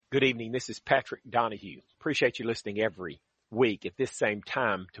Good evening. This is Patrick Donahue. Appreciate you listening every week at this same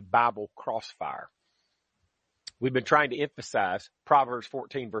time to Bible Crossfire. We've been trying to emphasize Proverbs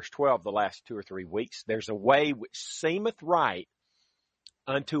 14, verse 12, the last 2 or 3 weeks. There's a way which seemeth right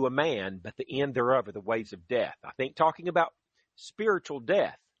unto a man, but the end thereof are the ways of death. I think talking about spiritual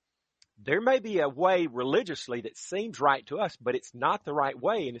death, there may be a way religiously that seems right to us, but it's not the right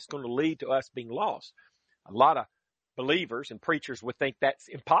way, and it's going to lead to us being lost. A lot of believers and preachers would think that's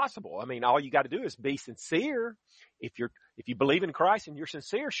impossible. I mean, all you got to do is be sincere. If you believe in Christ and you're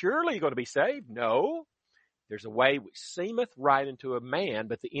sincere, surely you're going to be saved. No, there's a way which seemeth right unto a man,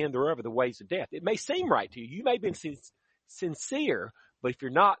 but the end thereof are the ways of death. It may seem right to you. You may be sincere, but if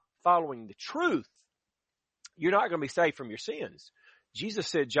you're not following the truth, you're not going to be saved from your sins. Jesus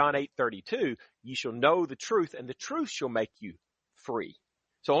said, John 8:32, ye shall know the truth, and the truth shall make you free.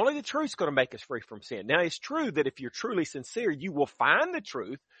 So only the truth is going to make us free from sin. Now, it's true that if you're truly sincere, you will find the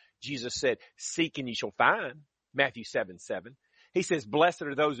truth. Jesus said, seek and you shall find, Matthew 7:7. He says, blessed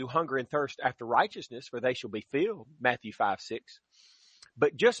are those who hunger and thirst after righteousness, for they shall be filled, Matthew 5:6.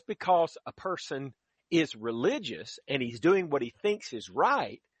 But just because a person is religious and he's doing what he thinks is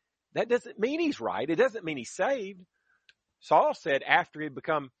right, that doesn't mean he's right. It doesn't mean he's saved. Saul said after he'd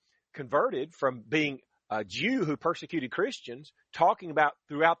become converted from being a Jew who persecuted Christians, talking about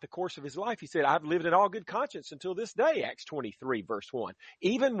throughout the course of his life, he said, I've lived in all good conscience until this day, Acts 23, verse 1.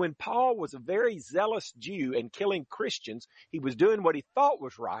 Even when Paul was a very zealous Jew and killing Christians, he was doing what he thought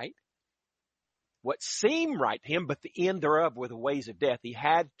was right, what seemed right to him, but the end thereof were the ways of death. He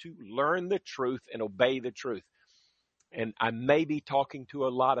had to learn the truth and obey the truth. And I may be talking to a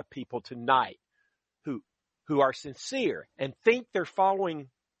lot of people tonight who are sincere and think they're following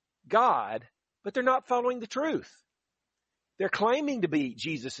God, but they're not following the truth. They're claiming to be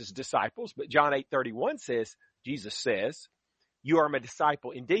Jesus' disciples, but John 8:31 says, Jesus says, you are my disciple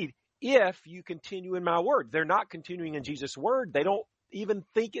indeed, if you continue in my word. They're not continuing in Jesus' word. They don't even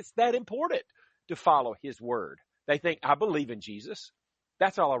think it's that important to follow his word. They think, I believe in Jesus.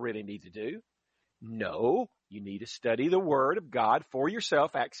 That's all I really need to do. No, you need to study the word of God for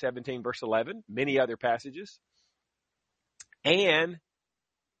yourself, Acts 17, verse 11, many other passages, and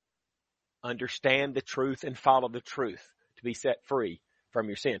understand the truth and follow the truth to be set free from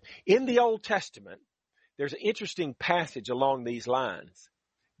your sin. In the Old Testament, there's an interesting passage along these lines.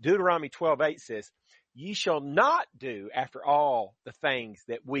 Deuteronomy 12:8 says, ye shall not do after all the things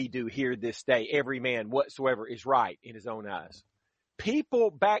that we do here this day, every man whatsoever is right in his own eyes. People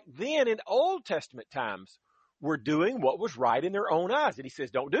back then in Old Testament times were doing what was right in their own eyes. And he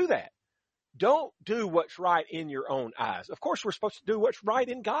says, don't do that. Don't do what's right in your own eyes. Of course, we're supposed to do what's right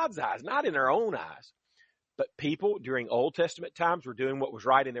in God's eyes, not in our own eyes. But people during Old Testament times were doing what was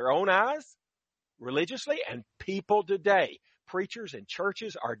right in their own eyes religiously, and people today, preachers and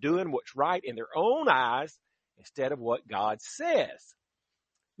churches, are doing what's right in their own eyes instead of what God says.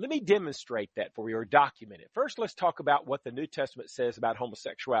 Let me demonstrate that for you or document it. First, let's talk about what the New Testament says about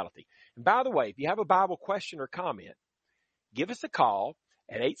homosexuality. And by the way, if you have a Bible question or comment, give us a call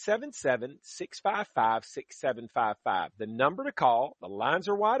at 877-655-6755. The number to call, the lines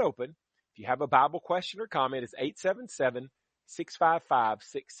are wide open. If you have a Bible question or comment, it's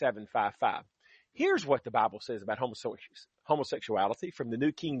 877-655-6755. Here's what the Bible says about homosexuality from the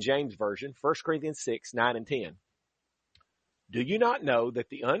New King James Version, 1 Corinthians 6, 9 and 10. Do you not know that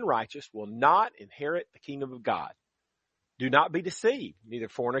the unrighteous will not inherit the kingdom of God? Do not be deceived, neither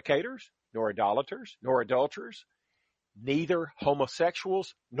fornicators, nor idolaters, nor adulterers, neither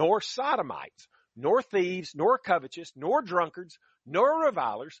homosexuals, nor sodomites, nor thieves, nor covetous, nor drunkards, nor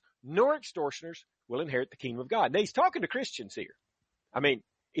revilers, nor extortioners will inherit the kingdom of God. Now, he's talking to Christians here. I mean,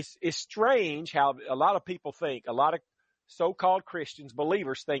 it's strange how a lot of people think, a lot of so-called Christians,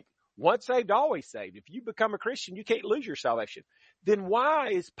 believers think, once saved, always saved. If you become a Christian, you can't lose your salvation. Then why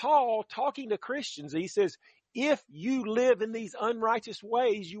is Paul talking to Christians? He says, if you live in these unrighteous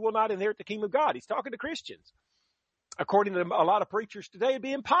ways, you will not inherit the kingdom of God. He's talking to Christians. According to a lot of preachers today, it'd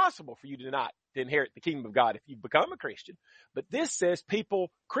be impossible for you to inherit the kingdom of God if you become a Christian. But this says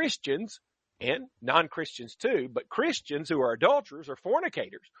people, Christians, and non-Christians too, but Christians who are adulterers or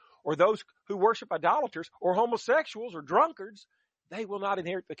fornicators, or those who worship idolaters or homosexuals or drunkards, they will not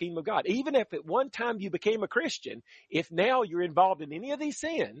inherit the kingdom of God. Even if at one time you became a Christian, if now you're involved in any of these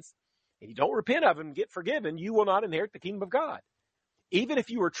sins and you don't repent of them and get forgiven, you will not inherit the kingdom of God. Even if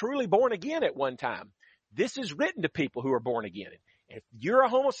you were truly born again at one time, this is written to people who are born again. And if you're a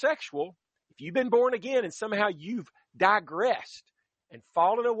homosexual, if you've been born again and somehow you've digressed and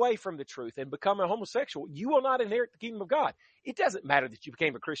fallen away from the truth and become a homosexual, you will not inherit the kingdom of God. It doesn't matter that you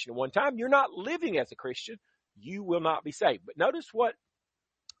became a Christian at one time. You're not living as a Christian. You will not be saved. But notice what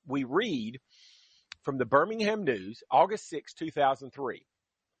we read from the Birmingham News, August 6, 2003.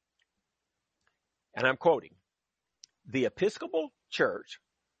 And I'm quoting, "The Episcopal Church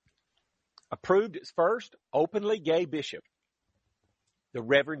approved its first openly gay bishop, the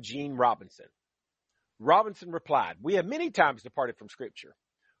Reverend Gene Robinson. Robinson replied, 'We have many times departed from Scripture.'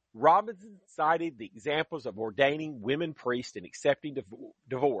 Robinson cited the examples of ordaining women priests and accepting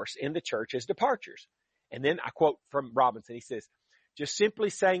divorce in the church as departures. And then I quote from Robinson. He says, 'Just simply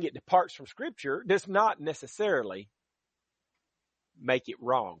saying it departs from Scripture does not necessarily make it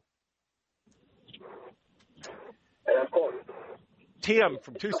wrong.'" Tim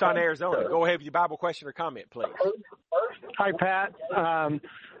from Tucson, Arizona, go ahead with your Bible question or comment, please. Hi, Pat.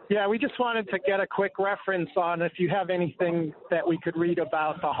 Yeah, we just wanted to get a quick reference on if you have anything that we could read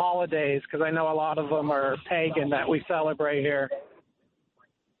about the holidays, because I know a lot of them are pagan that we celebrate here.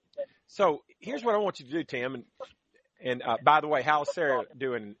 So here's what I want you to do, Tim. And by the way, how's Sarah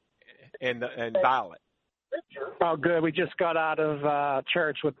doing and Violet? Oh, good. We just got out of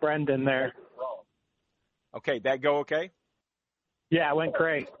church with Brendan there. Okay, that go okay? Yeah, it went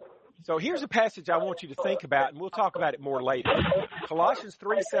great. So here's a passage I want you to think about, and we'll talk about it more later. Colossians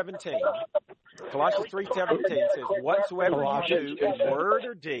 3:17. Colossians 3:17 says, "Whatsoever you do in word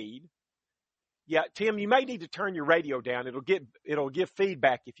or deed." Yeah, Tim, you may need to turn your radio down. It'll give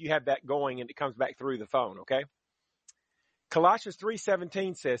feedback if you have that going and it comes back through the phone, okay? Colossians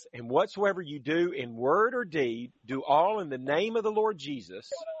 3:17 says, "And whatsoever you do in word or deed, do all in the name of the Lord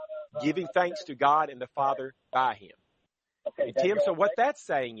Jesus, giving thanks to God and the Father by him." And Tim, so what that's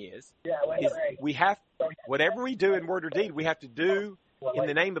saying is we have, whatever we do in word or deed, we have to do in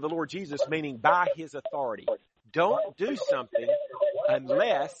the name of the Lord Jesus, meaning by his authority. Don't do something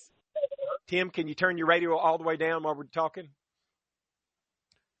unless, Tim, can you turn your radio all the way down while we're talking?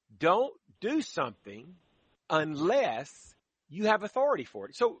 Don't do something unless you have authority for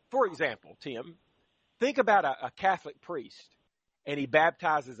it. So, for example, Tim, think about a Catholic priest, and he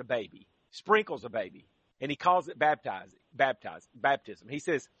baptizes a baby, sprinkles a baby, and he calls it baptism. He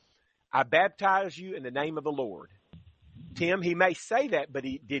says, "I baptize you in the name of the Lord." Tim, he may say that, but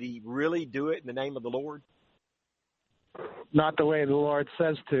did he really do it in the name of the Lord? Not the way the Lord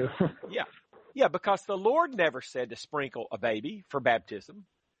says to. Yeah, because the Lord never said to sprinkle a baby for baptism.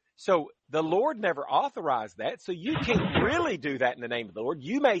 So the Lord never authorized that. So you can't really do that in the name of the Lord.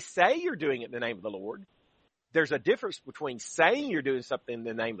 You may say you're doing it in the name of the Lord. There's a difference between saying you're doing something in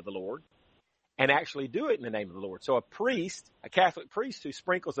the name of the Lord and actually do it in the name of the Lord. So a priest, a Catholic priest who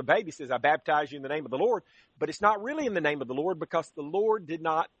sprinkles a baby says, "I baptize you in the name of the Lord," but it's not really in the name of the Lord because the Lord did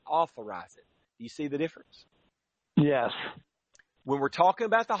not authorize it. Do you see the difference? Yes. When we're talking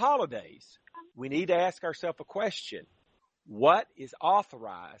about the holidays, we need to ask ourselves a question. What is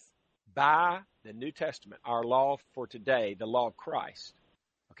authorized by the New Testament, our law for today, the law of Christ?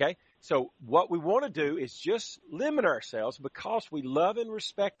 Okay? So what we want to do is just limit ourselves because we love and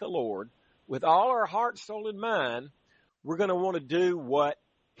respect the Lord with all our heart, soul, and mind. We're going to want to do what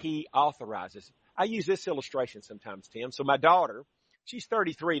he authorizes. I use this illustration sometimes, Tim. So my daughter, she's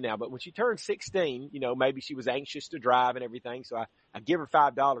 33 now, but when she turned 16, maybe she was anxious to drive and everything. So I give her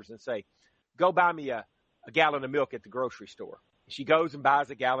 $5 and say, "Go buy me a gallon of milk at the grocery store." She goes and buys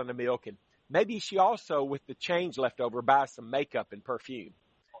a gallon of milk, and maybe she also, with the change left over, buys some makeup and perfume.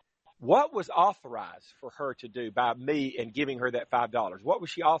 What was authorized for her to do by me and giving her that $5? What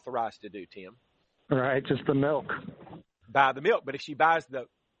was she authorized to do, Tim? Right, just the milk. Buy the milk. But if she buys the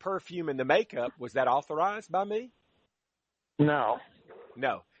perfume and the makeup, was that authorized by me? No.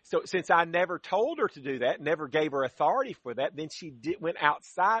 So since I never told her to do that, never gave her authority for that, then she went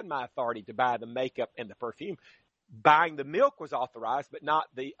outside my authority to buy the makeup and the perfume. Buying the milk was authorized, but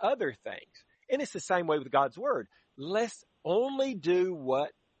not the other things. And it's the same way with God's word. Let's only do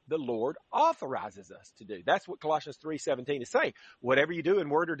what the Lord authorizes us to do. That's what Colossians 3:17 is saying. Whatever you do in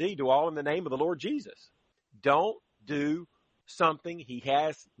word or deed, do all in the name of the Lord Jesus. Don't do something he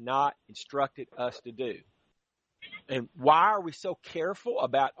has not instructed us to do. And why are we so careful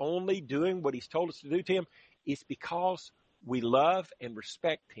about only doing what he's told us to do, Tim? It's because we love and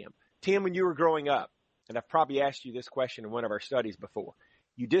respect him. Tim, when you were growing up, and I've probably asked you this question in one of our studies before,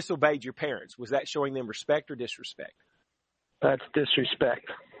 you disobeyed your parents. Was that showing them respect or disrespect? That's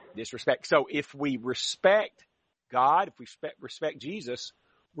disrespect. Disrespect. So if we respect God, if we respect Jesus,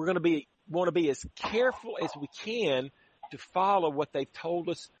 we're going to want to be as careful as we can to follow what they've told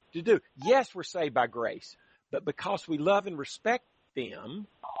us to do. Yes, we're saved by grace, but because we love and respect them,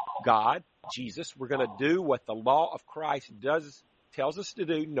 God, Jesus, we're going to do what the law of Christ tells us to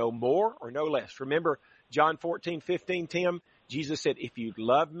do, no more or no less. Remember John 14:15, Tim? Jesus said, "If you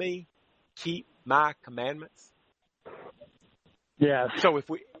love me, keep my commandments." Yes. So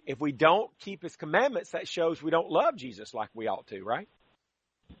If we don't keep his commandments, that shows we don't love Jesus like we ought to, right?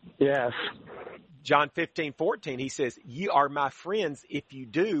 Yes. John 15:14, he says, "Ye are my friends if you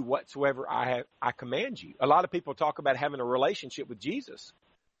do whatsoever I command you." A lot of people talk about having a relationship with Jesus,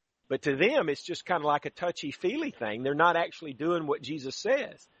 but to them, it's just kind of like a touchy-feely thing. They're not actually doing what Jesus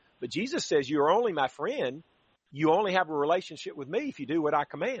says. But Jesus says, "You are only my friend. You only have a relationship with me if you do what I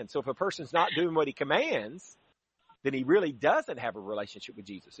command." So if a person's not doing what he commands, then he really doesn't have a relationship with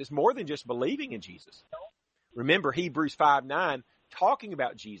Jesus. It's more than just believing in Jesus. Remember Hebrews 5:9, talking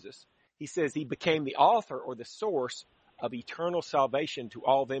about Jesus, he says he became the author or the source of eternal salvation to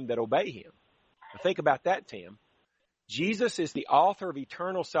all them that obey him. Now think about that, Tim. Jesus is the author of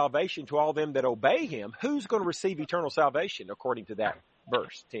eternal salvation to all them that obey him. Who's going to receive eternal salvation according to that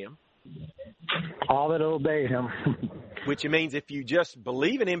verse, Tim? All that obey him. Which means if you just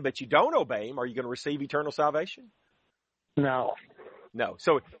believe in him but you don't obey him, are you going to receive eternal salvation? No. No.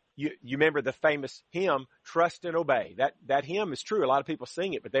 So you remember the famous hymn, "Trust and Obey." That hymn is true. A lot of people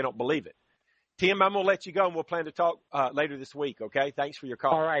sing it, but they don't believe it. Tim, I'm going to let you go, and we'll plan to talk later this week, okay? Thanks for your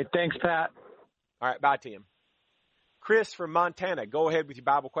call. All right. Thanks, Pat. All right. Bye, Tim. Chris from Montana, go ahead with your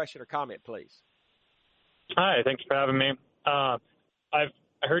Bible question or comment, please. Hi. Thanks for having me.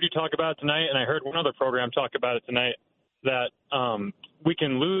 I heard you talk about it tonight, and I heard one other program talk about it tonight, that we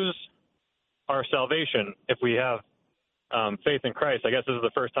can lose our salvation if we have faith in Christ. I guess this is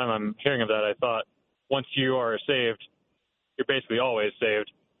the first time I'm hearing of that. I thought once you are saved, you're basically always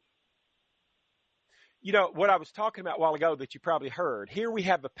saved. You know, what I was talking about a while ago that you probably heard, here we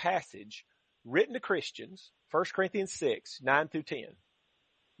have a passage written to Christians, 1 Corinthians 6:9-10.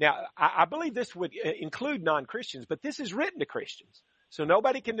 Now, I believe this would include non-Christians, but this is written to Christians. So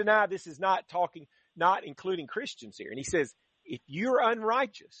nobody can deny this is not including Christians here. And he says, if you're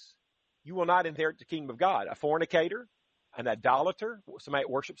unrighteous, you will not inherit the kingdom of God. A fornicator, an idolater, somebody that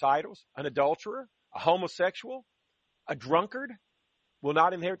worships idols, an adulterer, a homosexual, a drunkard will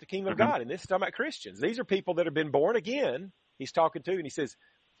not inherit the kingdom of God. And this is talking about Christians. These are people that have been born again. He's talking to, and he says,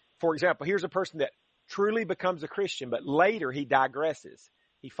 for example, here's a person that truly becomes a Christian, but later he digresses.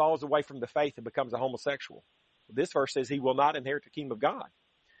 He falls away from the faith and becomes a homosexual. This verse says he will not inherit the kingdom of God.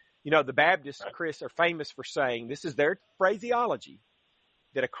 You know, the Baptists, Chris, are famous for saying, this is their phraseology,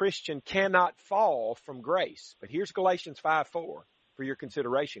 that a Christian cannot fall from grace. But here's Galatians 5:4 for your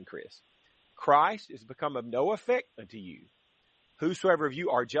consideration, Chris. Christ is become of no effect unto you. Whosoever of you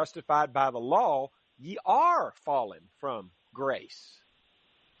are justified by the law, ye are fallen from grace.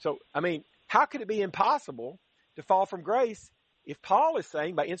 So, I mean, how could it be impossible to fall from grace if Paul is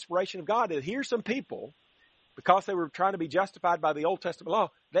saying by inspiration of God that here's some people, because they were trying to be justified by the Old Testament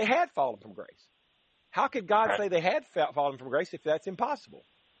law, they had fallen from grace. How could God say they had fallen from grace if that's impossible?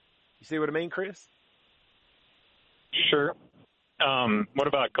 You see what I mean, Chris? Sure. What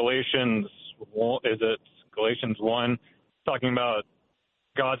about Galatians? Is it Galatians 1, talking about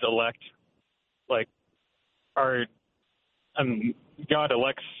God's elect? Like, God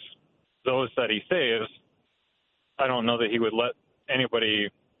elects those that he saves. I don't know that he would let anybody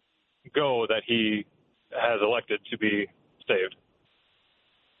go that he has elected to be saved.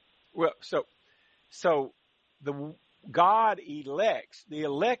 Well, so the God elects. The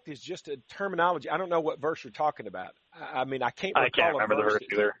elect is just a terminology. I don't know what verse you're talking about. I mean, I can't remember the verse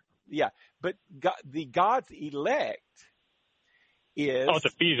either. Yeah, but God's elect is. Oh, it's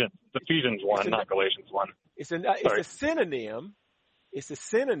Ephesians. It's Ephesians 1, not Galatians 1. It's a synonym. It's a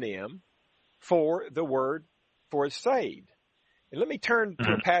synonym for the word for saved. And let me turn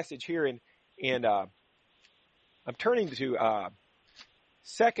to a passage here in I'm turning to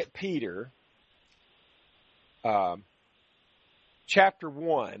 2 Peter chapter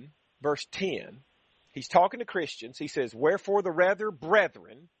 1, verse 10. He's talking to Christians. He says, wherefore the rather,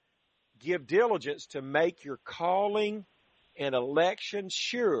 brethren, give diligence to make your calling and election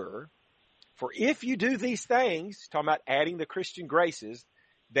sure. For if you do these things, talking about adding the Christian graces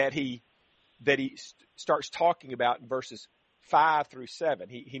that he starts talking about in verses 5-7.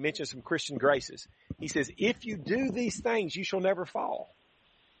 He mentions some Christian graces. He says, if you do these things, you shall never fall.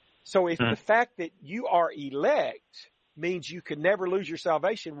 So if the fact that you are elect means you can never lose your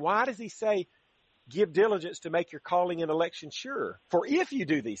salvation, why does he say, give diligence to make your calling and election sure? For if you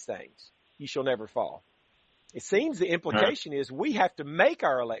do these things, you shall never fall. It seems the implication is we have to make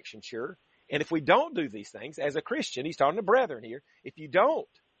our election sure. And if we don't do these things, as a Christian, he's talking to brethren here, if you don't,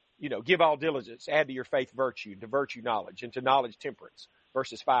 give all diligence, add to your faith virtue, to virtue knowledge, and to knowledge temperance,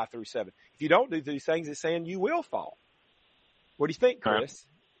 verses 5-7. If you don't do these things, it's saying you will fall. What do you think, Chris?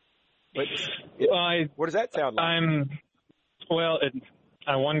 What does that sound like?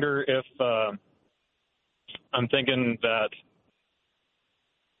 I wonder if I'm thinking that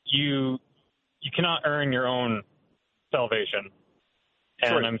you cannot earn your own salvation.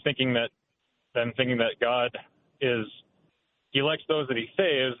 And True. I'm thinking that God he elects those that he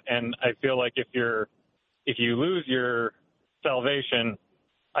saves, and I feel like if you lose your salvation,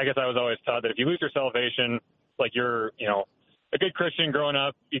 I guess I was always taught that if you lose your salvation, like you're, a good Christian growing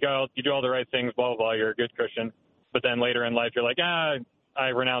up, you do all the right things, blah, blah, blah, you're a good Christian. But then later in life, you're like, I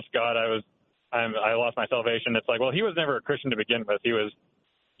renounced God. I lost my salvation. It's like, well, he was never a Christian to begin with.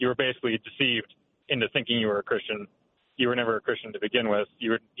 You were basically deceived into thinking you were a Christian. You were never a Christian to begin with.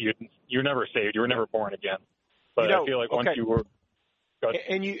 You were never saved. You were never born again. But I feel like once you were,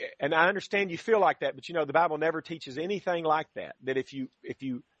 and I understand you feel like that, but the Bible never teaches anything like that. That if you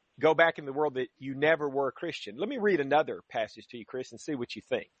go back in the world, that you never were a Christian. Let me read another passage to you, Chris, and see what you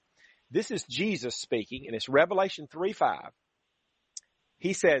think. This is Jesus speaking, and it's Revelation 3:5.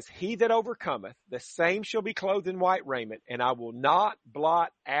 He says, "He that overcometh, the same shall be clothed in white raiment, and I will not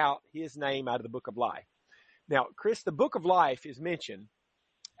blot out his name out of the book of life." Now, Chris, the book of life is mentioned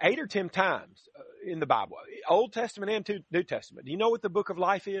 8 or 10 times in the Bible, Old Testament and New Testament. Do you know what the book of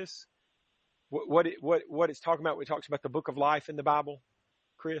life is? What it's talking about when it talks about the book of life in the Bible,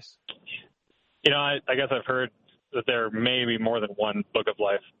 Chris? I guess I've heard that there may be more than one book of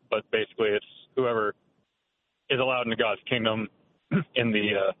life, but basically it's whoever is allowed into God's kingdom at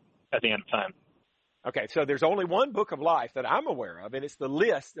the end of time. Okay, so there's only one book of life that I'm aware of, and it's the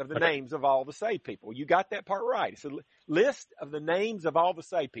list of the names of all the saved people. You got that part right. It's a list of the names of all the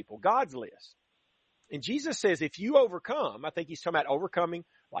saved people, God's list. And Jesus says, if you overcome, I think he's talking about overcoming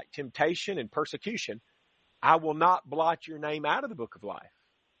like temptation and persecution, I will not blot your name out of the book of life.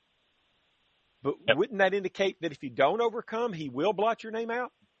 But wouldn't that indicate that if you don't overcome, he will blot your name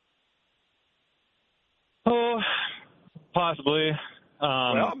out? Oh, possibly.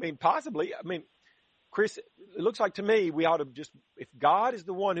 Possibly. Chris, it looks like to me we ought to if God is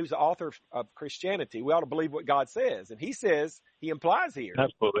the one who's the author of Christianity, we ought to believe what God says. And he implies here.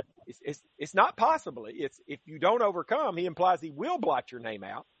 Absolutely. It's not possibly. It's if you don't overcome, he implies he will blot your name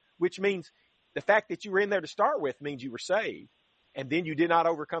out, which means the fact that you were in there to start with means you were saved. And then you did not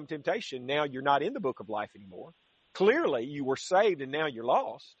overcome temptation. Now you're not in the book of life anymore. Clearly you were saved and now you're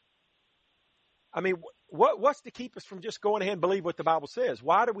lost. What's to keep us from just going ahead and believe what the Bible says?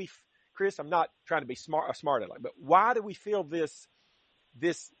 Why do we, Chris, I'm not trying to be smart aleck, but why do we feel this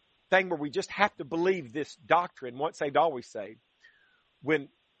thing where we just have to believe this doctrine, once saved, always saved, when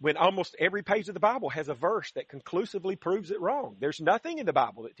almost every page of the Bible has a verse that conclusively proves it wrong? There's nothing in the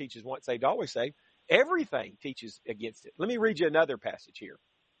Bible that teaches once saved, always saved. Everything teaches against it. Let me read you another passage here.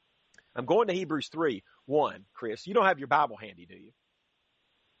 I'm going to Hebrews 3:1, Chris. You don't have your Bible handy, do you?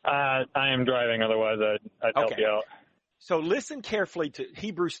 I am driving, otherwise I'd help you out. So listen carefully to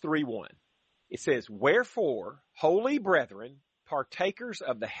Hebrews 3:1. It says, "Wherefore, holy brethren, partakers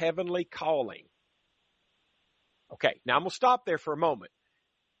of the heavenly calling." Okay, now I'm going to stop there for a moment.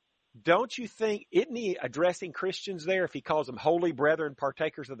 Don't you think, isn't he addressing Christians there if he calls them holy brethren,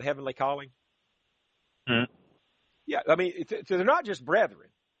 partakers of the heavenly calling? Mm-hmm. Yeah, so they're not just brethren.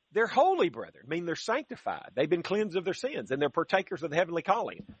 They're holy brethren. They're sanctified. They've been cleansed of their sins, and they're partakers of the heavenly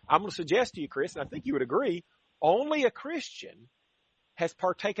calling. I'm going to suggest to you, Chris, and I think you would agree, only a Christian has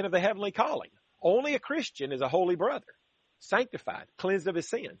partaken of the heavenly calling. Only a Christian is a holy brother, sanctified, cleansed of his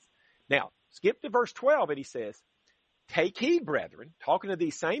sins. Now, skip to verse 12, and he says, "Take heed, brethren," talking to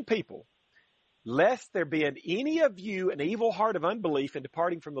these same people, "lest there be in any of you an evil heart of unbelief in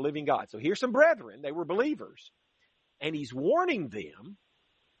departing from the living God." So here's some brethren. They were believers. And he's warning them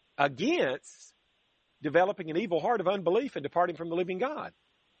against developing an evil heart of unbelief and departing from the living God.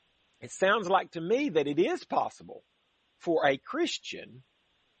 It sounds like to me that it is possible for a Christian,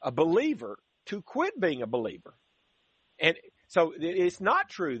 a believer, to quit being a believer. And so it's not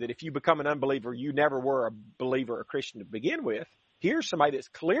true that if you become an unbeliever, you never were a believer or Christian to begin with. Here's somebody that's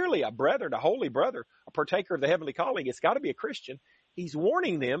clearly a brother, a holy brother, a partaker of the heavenly calling. It's got to be a Christian. He's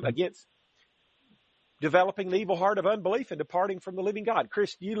warning them against developing the evil heart of unbelief and departing from the living God.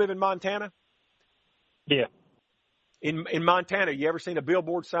 Chris, do you live in Montana? Yeah. In Montana, you ever seen a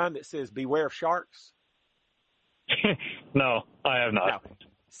billboard sign that says "Beware of sharks"? No, I have not. No.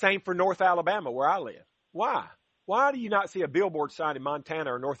 Same for North Alabama, where I live. Why? Why do you not see a billboard sign in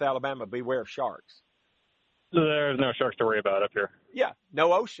Montana or North Alabama, "Beware of sharks"? There's no sharks to worry about up here. Yeah,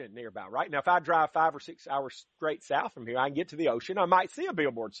 no ocean nearby, right? Now, if I drive 5 or 6 hours straight south from here, I can get to the ocean. I might see a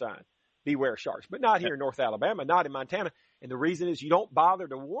billboard sign, "Beware of sharks," but not here in North Alabama, not in Montana. And the reason is you don't bother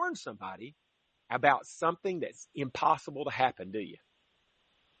to warn somebody about something that's impossible to happen, do you?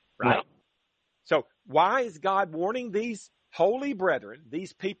 Right? No. So why is God warning these holy brethren,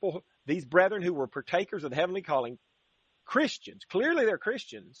 these people, these brethren who were partakers of the heavenly calling, Christians. Clearly they're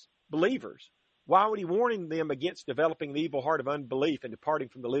Christians, believers. Why would he warn them against developing the evil heart of unbelief and departing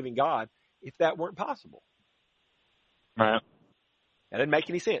from the living God if that weren't possible? Right. That doesn't make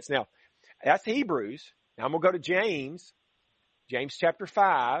any sense. Now, that's Hebrews. Now I'm going to go to James chapter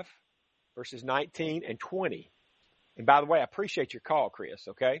 5, verses 19 and 20. And by the way, I appreciate your call, Chris,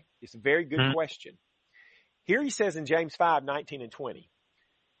 okay? It's a very good question. Here he says in James 5, 19 and 20,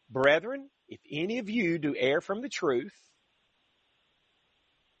 brethren, if any of you do err from the truth,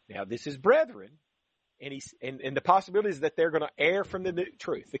 now this is brethren, and the possibility is that they're going to err from the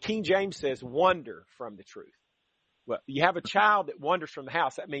truth. The King James says wander from the truth. Well, you have a child that wanders from the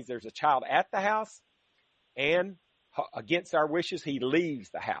house. That means there's a child at the house, and against our wishes, he leaves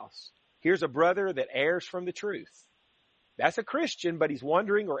the house. Here's a brother that errs from the truth. That's a Christian, but he's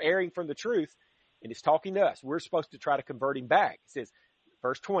wandering or erring from the truth, and he's talking to us. We're supposed to try to convert him back. It says,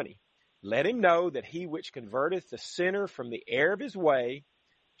 verse 20, let him know that he which converteth the sinner from the error of his way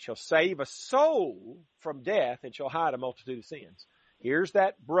shall save a soul from death and shall hide a multitude of sins. Here's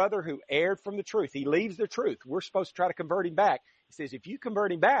that brother who erred from the truth. He leaves the truth. We're supposed to try to convert him back. He says, if you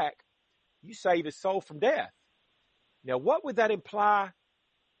convert him back, you save his soul from death. Now, what would that imply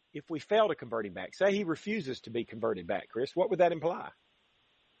if we fail to convert him back? Say he refuses to be converted back, Chris. What would that imply?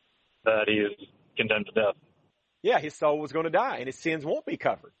 That he is condemned to death. Yeah, his soul was going to die and his sins won't be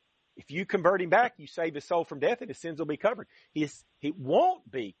covered. If you convert him back, you save his soul from death and his sins will be covered. His sins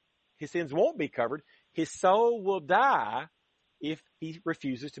won't be covered. His soul will die if he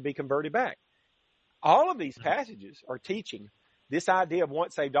refuses to be converted back. All of these passages are teaching this idea of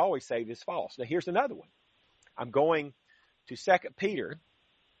once saved, always saved is false. Now here's another one. I'm going to 2 Peter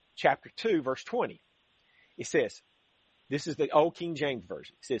chapter 2, verse 20. It says, this is the old King James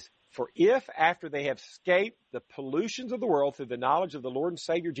Version. It says, for if after they have escaped the pollutions of the world through the knowledge of the Lord and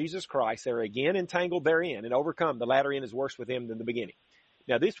Savior Jesus Christ, they are again entangled therein and overcome, the latter end is worse with them than the beginning.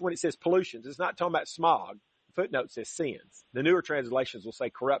 Now this, when it says pollutions, it's not talking about smog. The footnote says sins. The newer translations will say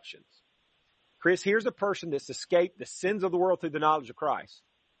corruptions. Chris, here's a person that's escaped the sins of the world through the knowledge of Christ.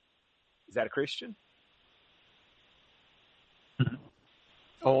 Is that a Christian?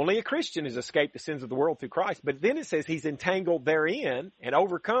 Only a Christian has escaped the sins of the world through Christ. But then it says he's entangled therein and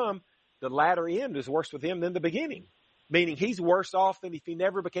overcome. The latter end is worse with him than the beginning. Meaning he's worse off than if he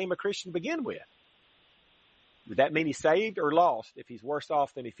never became a Christian to begin with. Would that mean he's saved or lost if he's worse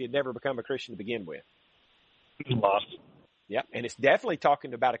off than if he had never become a Christian to begin with? Lost. Yep. And it's definitely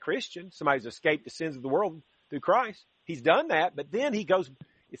talking about a Christian. Somebody who's escaped the sins of the world through Christ. He's done that, but then he goes,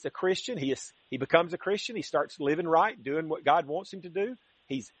 it's a Christian. He becomes a Christian. He starts living right, doing what God wants him to do.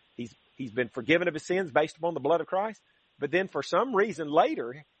 He's been forgiven of his sins based upon the blood of Christ. But then for some reason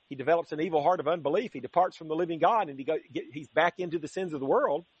later, he develops an evil heart of unbelief. He departs from the living God and he's back into the sins of the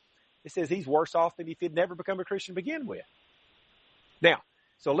world. It says he's worse off than if he'd never become a Christian to begin with. Now,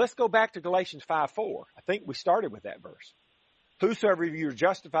 so let's go back to Galatians 5:4. I think we started with that verse. Whosoever of you are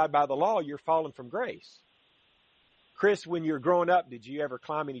justified by the law, you're fallen from grace. Chris, when you were growing up, did you ever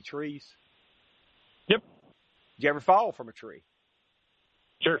climb any trees? Yep. Did you ever fall from a tree?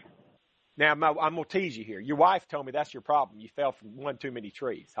 Sure. Now, I'm going to tease you here. Your wife told me that's your problem. You fell from one too many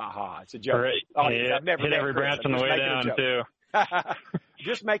trees. Ha ha. It's a joke. Right. I've never hit every branch on the way down, too.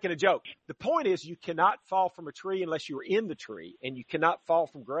 Just making a joke. The point is you cannot fall from a tree unless you were in the tree, and you cannot fall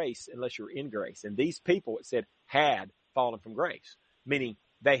from grace unless you're in grace. And these people, it said, had fallen from grace, meaning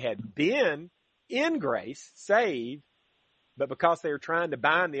they had been in grace, saved, but because they were trying to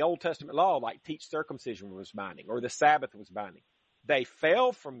bind the Old Testament law, like teach circumcision was binding or the Sabbath was binding, they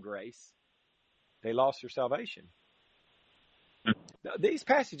fell from grace. They lost their salvation. Now, these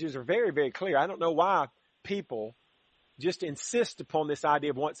passages are very, very clear. I don't know why people just insist upon this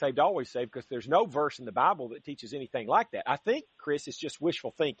idea of once saved, always saved, because there's no verse in the Bible that teaches anything like that. I think, Chris, it's just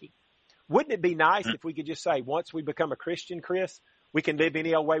wishful thinking. Wouldn't it be nice if we could just say, once we become a Christian, Chris, we can live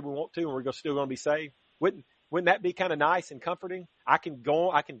any old way we want to, and we're still going to be saved? Wouldn't that be kind of nice and comforting? I can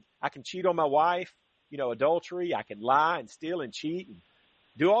cheat on my wife, adultery. I can lie and steal and cheat and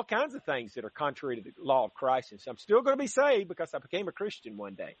do all kinds of things that are contrary to the law of Christ. And so I'm still going to be saved because I became a Christian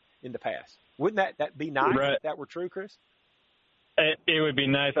one day in the past. Wouldn't that be nice if that were true, Chris? It would be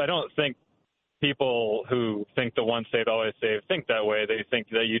nice. I don't think people who think the once saved, always saved think that way. They think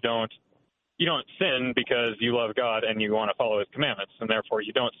that you don't sin because you love God and you want to follow his commandments, and therefore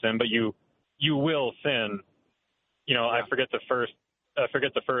you don't sin, but you will sin. Yeah. I forget the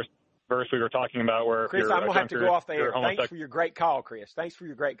first verse we were talking about where Chris, I'm going to have to go off the air. Thanks for your great call, Chris. Thanks for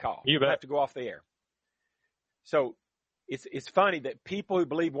your great call. You bet. I have to go off the air. So it's funny that people who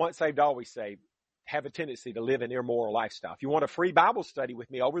believe once saved, always saved have a tendency to live an immoral lifestyle. If you want a free Bible study with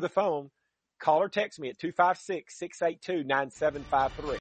me over the phone, call or text me at 256-682-9753.